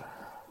was.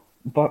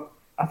 But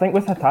I think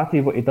with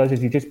Hatate, what he does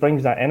is he just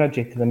brings that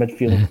energy to the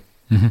midfield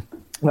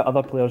that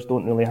other players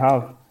don't really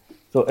have.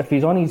 So if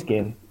he's on his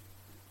game,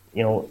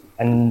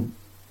 and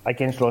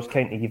against Ross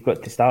County, you've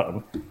got to start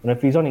him. And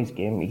if he's on his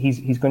game,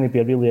 he's going to be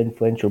a really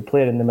influential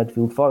player in the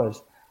midfield for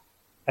us.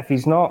 If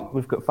he's not,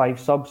 we've got 5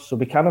 subs, so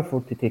we can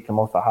afford to take him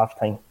off at half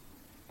time.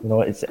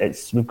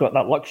 We've got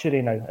that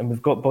luxury now, and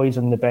we've got boys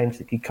on the bench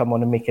that could come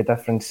on and make a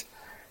difference.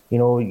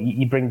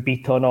 You bring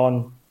Beaton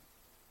on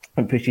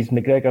and pushes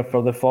McGregor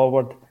further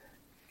forward.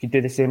 You could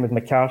do the same with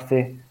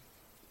McCarthy.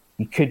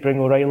 You could bring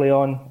O'Reilly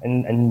on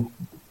and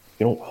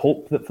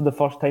hope that for the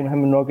first time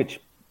him and Rogic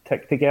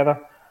tick together.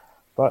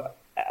 But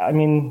I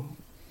mean,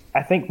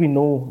 I think we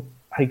know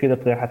how good a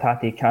player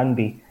Hatate can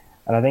be,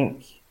 and I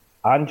think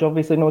Ange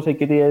obviously knows how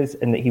good he is,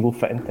 and that he will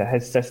fit into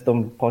his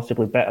system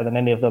possibly better than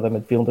any of the other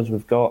midfielders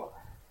we've got.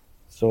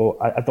 So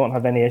I don't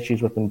have any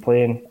issues with him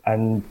playing,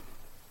 and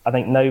I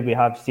think now we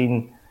have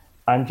seen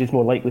Ange is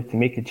more likely to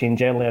make a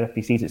change earlier if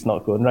he sees it's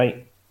not going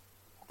right.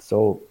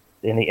 So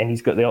and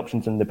he's got the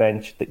options on the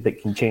bench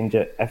that can change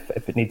it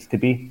if it needs to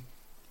be.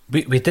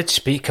 We did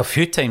speak a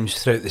few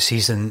times throughout the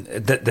season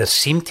that there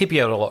seemed to be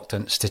a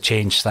reluctance to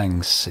change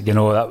things.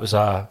 That was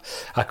a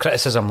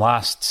criticism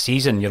last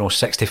season.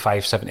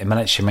 65, 70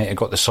 minutes, you might have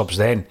got the subs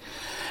then.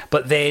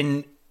 But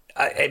then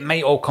it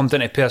might all come down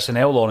to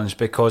personnel, Lawrence,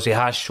 because he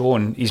has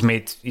shown he's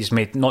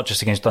made not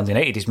just against Dundee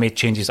United, he's made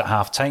changes at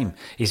half time.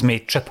 He's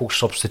made triple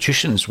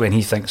substitutions when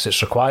he thinks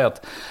it's required.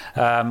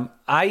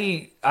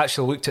 I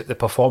actually looked at the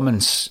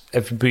performance.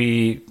 If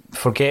we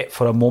forget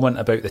for a moment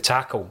about the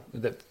tackle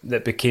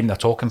that became the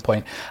talking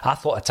point, I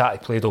thought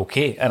Hatate played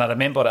okay, and I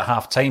remember at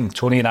half time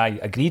Tony and I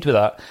agreed with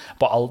that,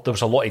 but there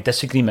was a lot of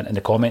disagreement in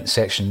the comment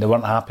section. They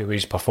weren't happy with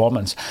his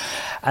performance,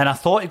 and I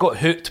thought he got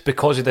hooked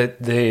because of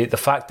the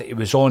fact that he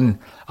was on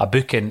a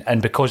booking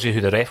and because of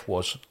who the ref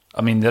was.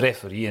 I mean, the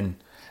refereeing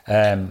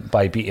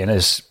by Beaton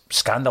is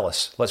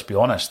scandalous, let's be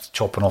honest,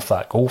 chopping off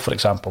that goal, for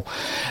example.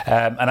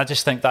 And I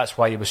just think that's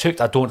why he was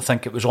hooked. I don't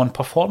think it was on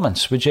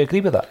performance. Would you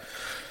agree with that?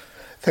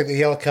 I think the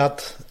yellow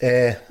card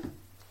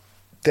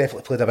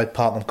definitely played a big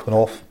part in him coming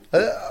off.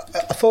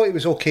 I thought he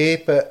was okay,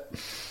 but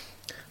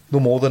no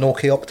more than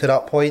okay up to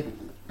that point.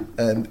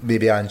 And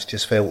maybe Ange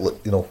just felt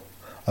like, it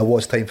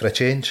was time for a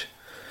change.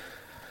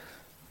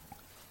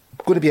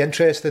 Going to be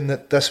interesting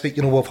that this week,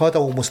 we've had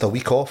almost a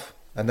week off.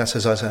 And this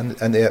is us, and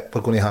we're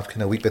going to have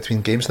kind of a week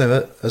between games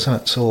now, isn't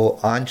it? So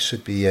Ange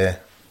should be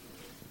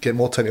getting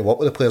more time to work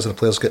with the players, and the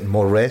players getting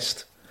more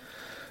rest.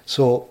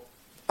 So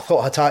I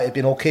thought Hatate had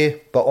been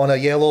okay, but on a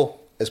yellow,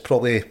 it's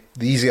probably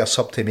the easier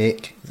sub to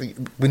make.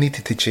 We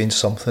needed to change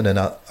something, and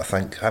I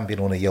think him being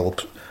on a yellow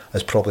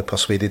has probably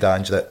persuaded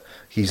Ange that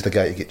he's the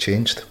guy to get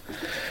changed.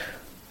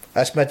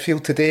 This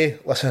midfield today,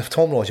 listen, if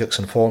Tom Rogic's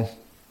in form,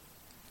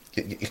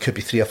 it could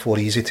be 3 or 4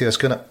 easy to us,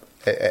 couldn't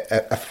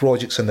it? If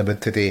Rogic's in the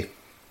mood today,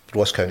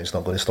 Ross County's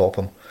not going to stop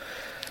him.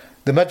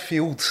 The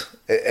midfield,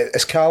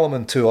 it's Callum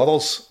and 2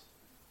 others.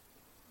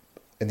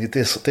 And you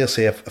dare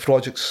say, if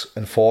Rogic's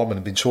in form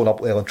and been showing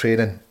up well in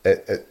training,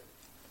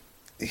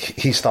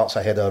 he starts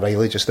ahead of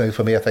O'Reilly just now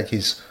for me. I think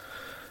he's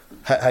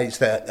hit heights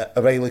that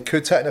O'Reilly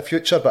could hit in the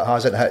future but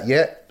hasn't hit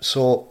yet.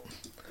 So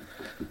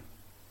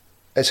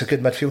it's a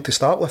good midfield to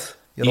start with.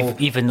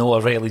 Even though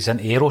O'Reilly's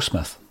into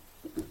Aerosmith.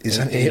 He's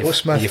into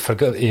Aerosmith.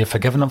 You've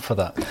forgiven him for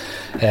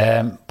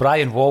that.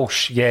 Brian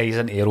Walsh, he's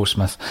into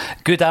Aerosmith.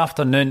 Good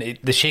afternoon.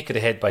 The shake of the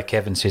head by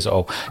Kevin says it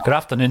all. Good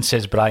afternoon,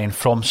 says Brian,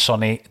 from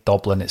sunny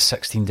Dublin. It's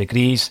 16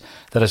 degrees.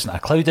 There isn't a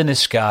cloud in the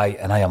sky,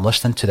 and I am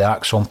listening to the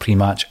Axon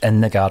pre-match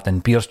in the garden.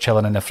 Beers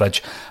chilling in the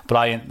fridge.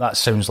 Brian, that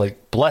sounds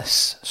like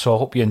bliss. So I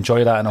hope you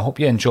enjoy that, and I hope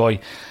you enjoy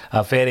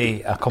a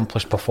very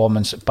accomplished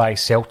performance by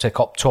Celtic.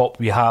 Up top,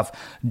 we have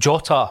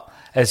Jota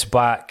is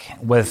back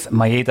with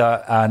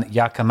Maeda and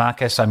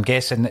Giakoumakis. I'm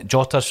guessing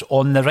Jota's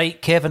on the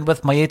right, Kevin,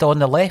 with Maeda on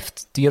the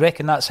left. Do you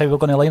reckon that's how we're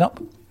going to line up?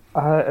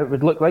 It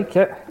would look like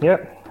it,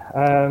 yeah.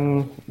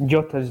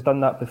 Jota's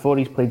done that before.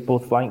 He's played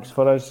both flanks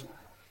for us.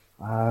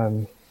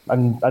 And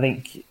I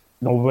think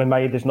when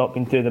Maeda's not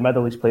been through the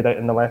middle, he's played out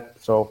in the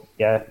left. So,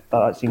 yeah,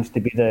 that seems to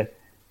be the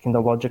kind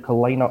of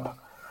logical lineup.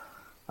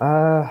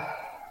 I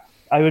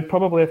would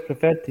probably have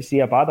preferred to see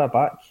Abada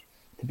back,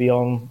 to be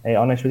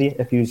honest with you,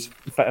 if he was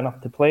fit enough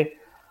to play.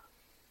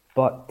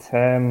 But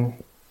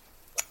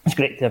it's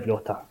great to have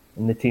Jota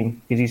in the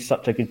team because he's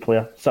such a good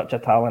player, such a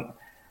talent.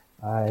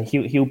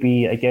 He'll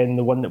be, again,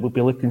 the one that we'll be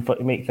looking for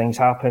to make things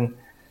happen.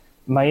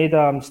 Maeda,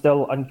 I'm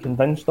still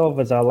unconvinced of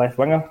as a left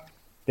winger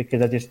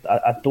because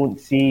I don't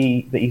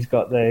see that he's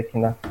got the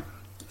kind of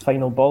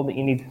final ball that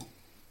you need.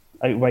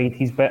 out wide.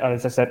 He's better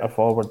as a centre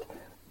forward,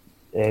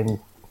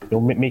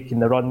 making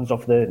the runs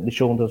off the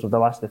shoulders of the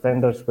last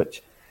defenders,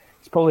 which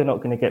he's probably not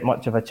going to get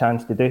much of a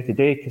chance to do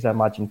today, because I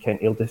imagine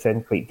Kent will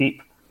defend quite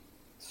deep.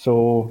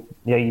 So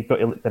yeah, you've got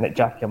to look then at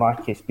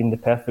Giacomakis being the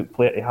perfect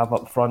player to have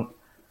up front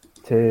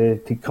to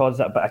cause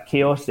that bit of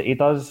chaos that he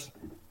does.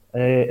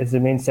 As the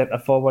main centre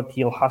forward,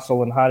 he'll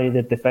hustle and harry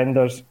the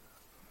defenders.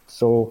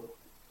 So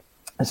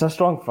it's a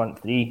strong front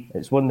three.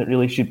 It's one that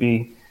really should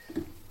be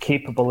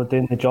capable of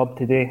doing the job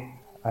today.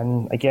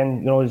 And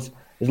again, as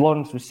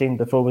Lawrence was saying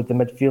before with the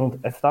midfield,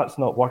 if that's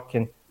not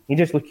working, you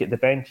just look at the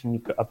bench and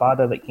you've got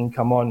Abada that can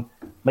come on.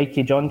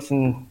 Mikey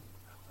Johnson,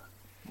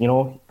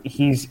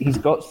 he's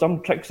got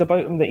some tricks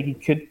about him that he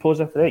could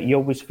pose a threat. You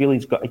always feel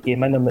he's got a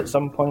game in him at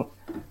some point.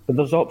 But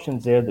there's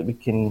options there that we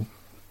can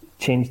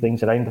change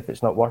things around if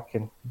it's not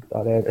working.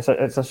 But it's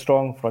a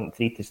strong front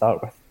three to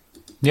start with.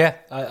 Yeah,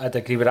 I'd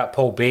agree with that.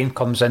 Paul Bain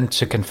comes in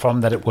to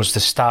confirm that it was the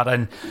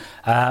start-in.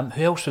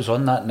 Who else was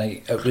on that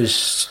night? It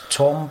was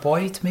Tom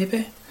Boyd,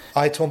 maybe?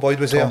 Aye, Tom Boyd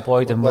was there. Tom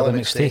Boyd and William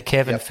McStay.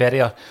 Kevin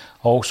Ferrier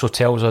also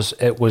tells us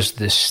it was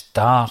the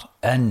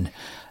start-in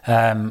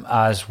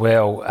as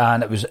well.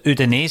 And it was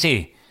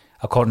Udinese,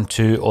 according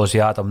to Ozzy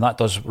Adam. That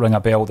does ring a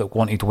bell, that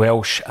wanted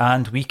Welsh,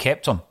 and we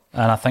kept him.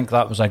 And I think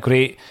that was a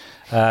great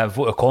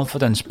vote of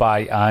confidence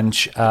by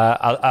Ange.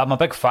 I'm a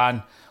big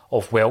fan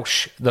of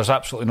Welsh. There's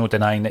absolutely no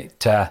denying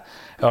that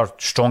our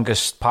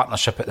strongest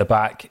partnership at the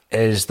back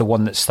is the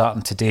one that's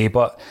starting today,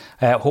 but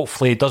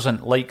hopefully it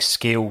doesn't, like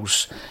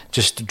Scales,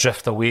 just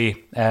drift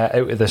away out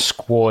of the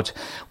squad.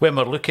 When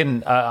we're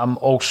looking, I'm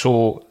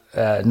also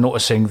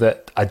noticing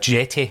that a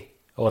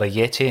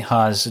Yeti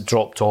has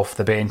dropped off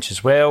the bench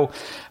as well.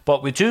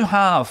 But we do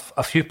have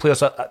a few players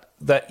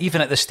that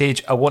even at this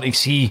stage I want to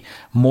see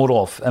more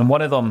of, and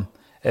one of them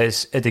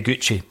is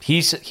Ideguchi.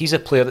 He's a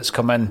player that's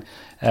come in,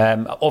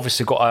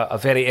 obviously got a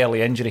very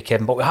early injury,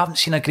 Kevin, but we haven't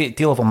seen a great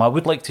deal of him. I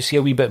would like to see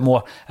a wee bit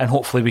more, and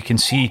hopefully we can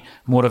see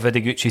more of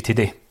Ideguchi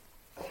today.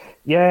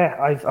 Yeah,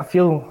 I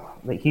feel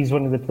like he's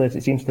one of the players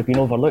that seems to have been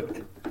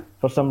overlooked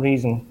for some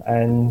reason.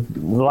 And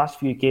the last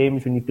few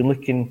games, when you've been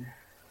looking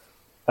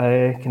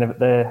kind of at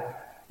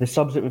the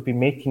subs that we've been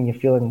making, you're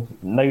feeling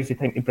now's the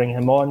time to bring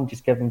him on,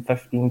 just give him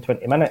 15,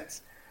 20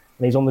 minutes.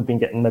 And he's only been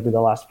getting maybe the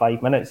last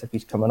 5 minutes if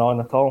he's coming on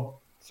at all.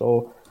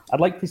 So I'd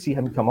like to see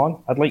him come on.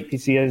 I'd like to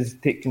see us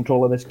take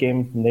control of this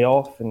game from the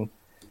off and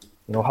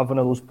have one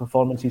of those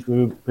performances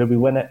where we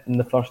win it in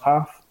the first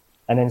half,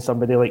 and then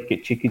somebody like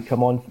Gucci could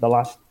come on for the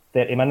last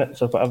 30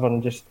 minutes or whatever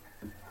and just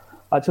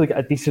actually get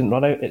a decent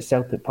run out at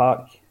Celtic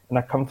Park in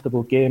a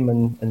comfortable game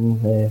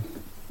and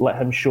let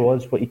him show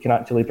us what he can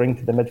actually bring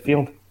to the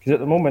midfield. Because at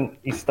the moment,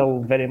 he's still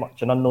very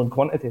much an unknown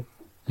quantity.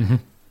 Mm-hmm.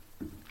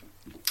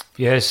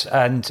 Yes,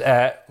 and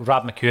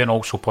Rab McEwen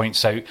also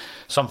points out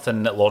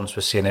something that Lawrence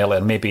was saying earlier.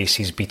 Maybe he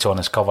sees Beat on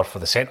his cover for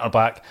the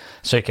centre-back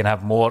so he can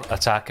have more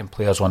attacking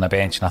players on the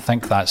bench, and I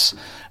think that's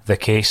the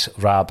case,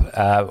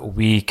 Rab.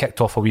 We kicked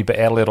off a wee bit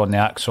earlier on the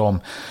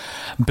Axom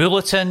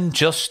Bulletin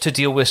just to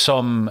deal with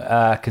some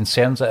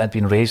concerns that had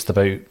been raised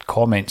about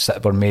comments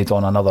that were made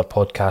on another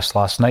podcast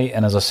last night.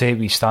 And as I say,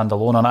 we stand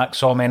alone on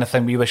Axom.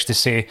 Anything we wish to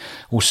say,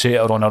 we'll say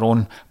it on our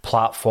own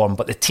platform.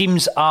 But the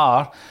teams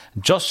are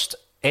just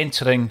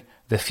entering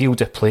the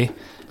field of play,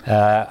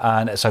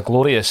 and it's a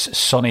glorious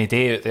sunny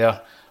day out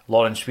there.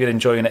 Lawrence, we're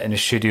enjoying it in the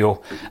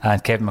studio,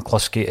 and Kevin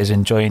McCluskey is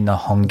enjoying the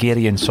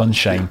Hungarian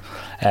sunshine,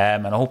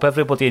 and I hope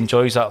everybody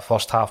enjoys that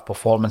first half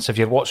performance. If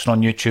you're watching on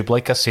YouTube,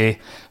 like I say,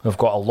 we've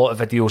got a lot of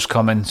videos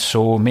coming,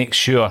 so make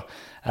sure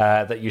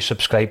that you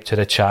subscribe to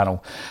the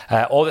channel.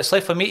 All that's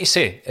left for me to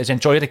say is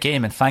enjoy the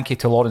game, and thank you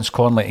to Lawrence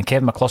Conley and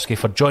Kevin McCluskey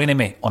for joining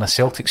me on A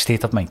Celtic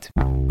State of Mind.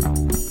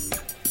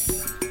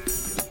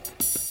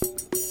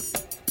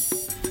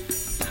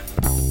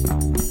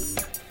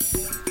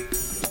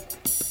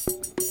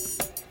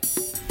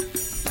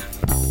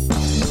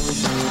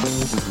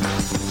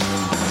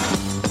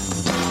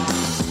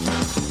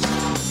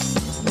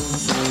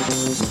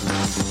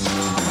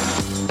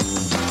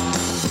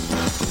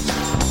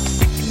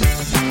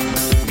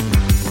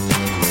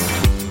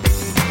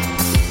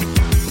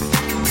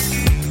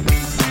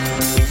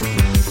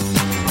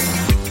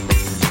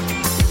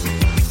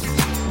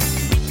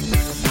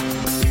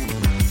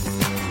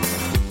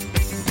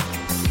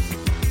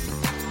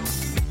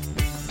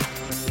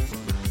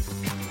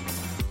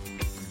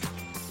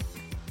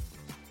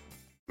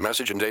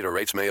 Message and data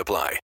rates may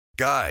apply.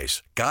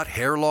 Guys, got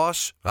hair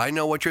loss? I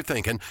know what you're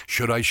thinking.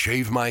 Should I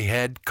shave my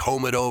head,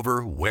 comb it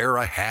over, wear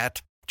a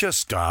hat? Just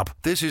stop.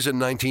 This isn't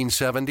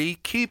 1970.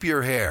 Keep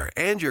your hair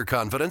and your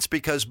confidence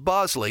because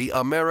Bosley,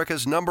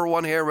 America's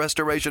 #1 hair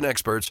restoration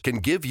experts, can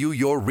give you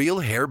your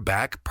real hair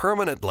back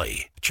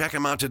permanently. Check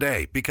them out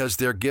today because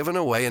they're giving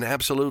away an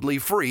absolutely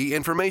free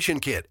information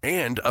kit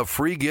and a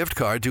free gift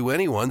card to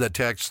anyone that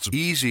texts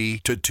EASY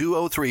to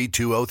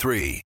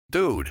 203203.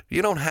 Dude,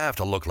 you don't have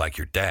to look like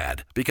your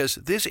dad because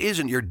this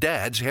isn't your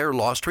dad's hair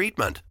loss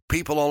treatment.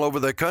 People all over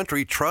the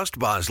country trust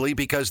Bosley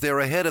because they're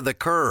ahead of the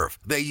curve.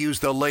 They use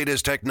the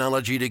latest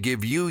technology to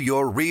give you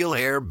your real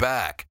hair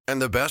back.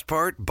 And the best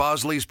part?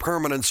 Bosley's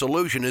permanent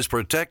solution is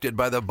protected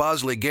by the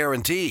Bosley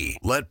Guarantee.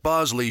 Let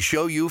Bosley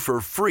show you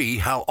for free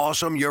how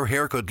awesome your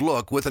hair could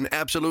look with an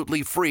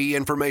absolutely free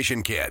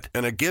information kit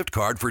and a gift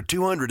card for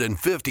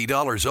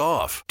 $250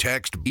 off.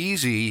 Text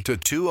EASY to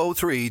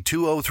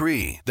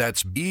 203-203.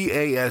 That's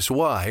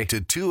BASY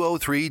to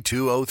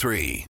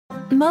 203-203.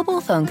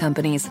 Mobile phone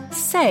companies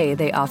say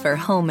they offer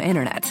home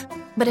internet.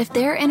 But if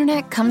their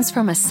internet comes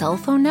from a cell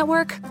phone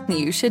network,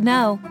 you should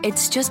know.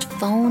 It's just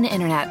phone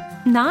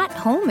internet, not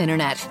home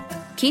internet.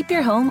 Keep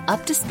your home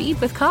up to speed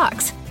with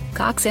Cox.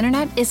 Cox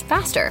internet is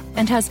faster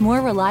and has more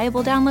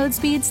reliable download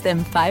speeds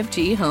than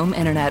 5G home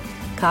internet.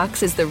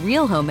 Cox is the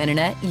real home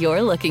internet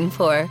you're looking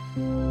for.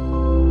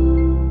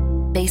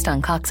 Based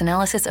on Cox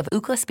analysis of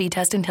Ookla speed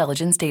test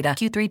intelligence data,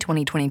 Q3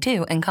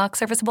 2022, and Cox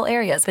serviceable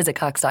areas. Visit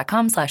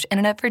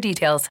cox.com/internet for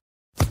details.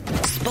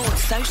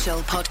 Sports Social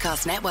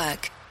Podcast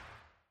Network.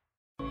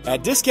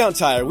 At Discount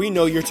Tire, we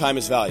know your time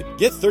is valuable.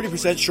 Get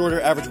 30%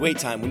 shorter average wait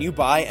time when you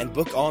buy and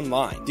book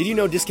online. Did you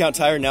know Discount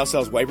Tire now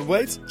sells wiper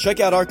blades? Check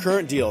out our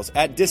current deals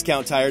at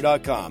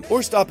discounttire.com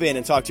or stop in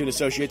and talk to an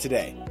associate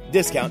today.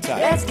 Discount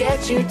Tire. Let's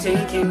get you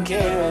taken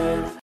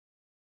care of.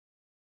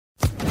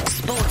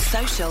 Sports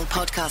Social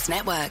Podcast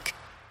Network.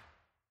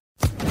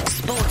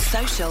 Sports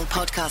Social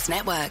Podcast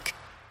Network.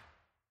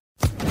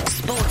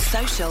 Sports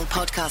Social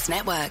Podcast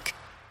Network.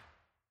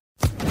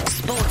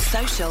 Sports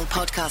Social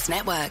Podcast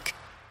Network.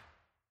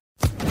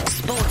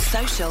 Sports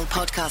Social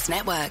Podcast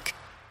Network.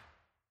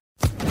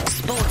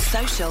 Sports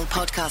Social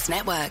Podcast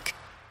Network.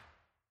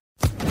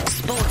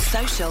 Sports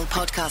Social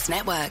Podcast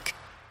Network.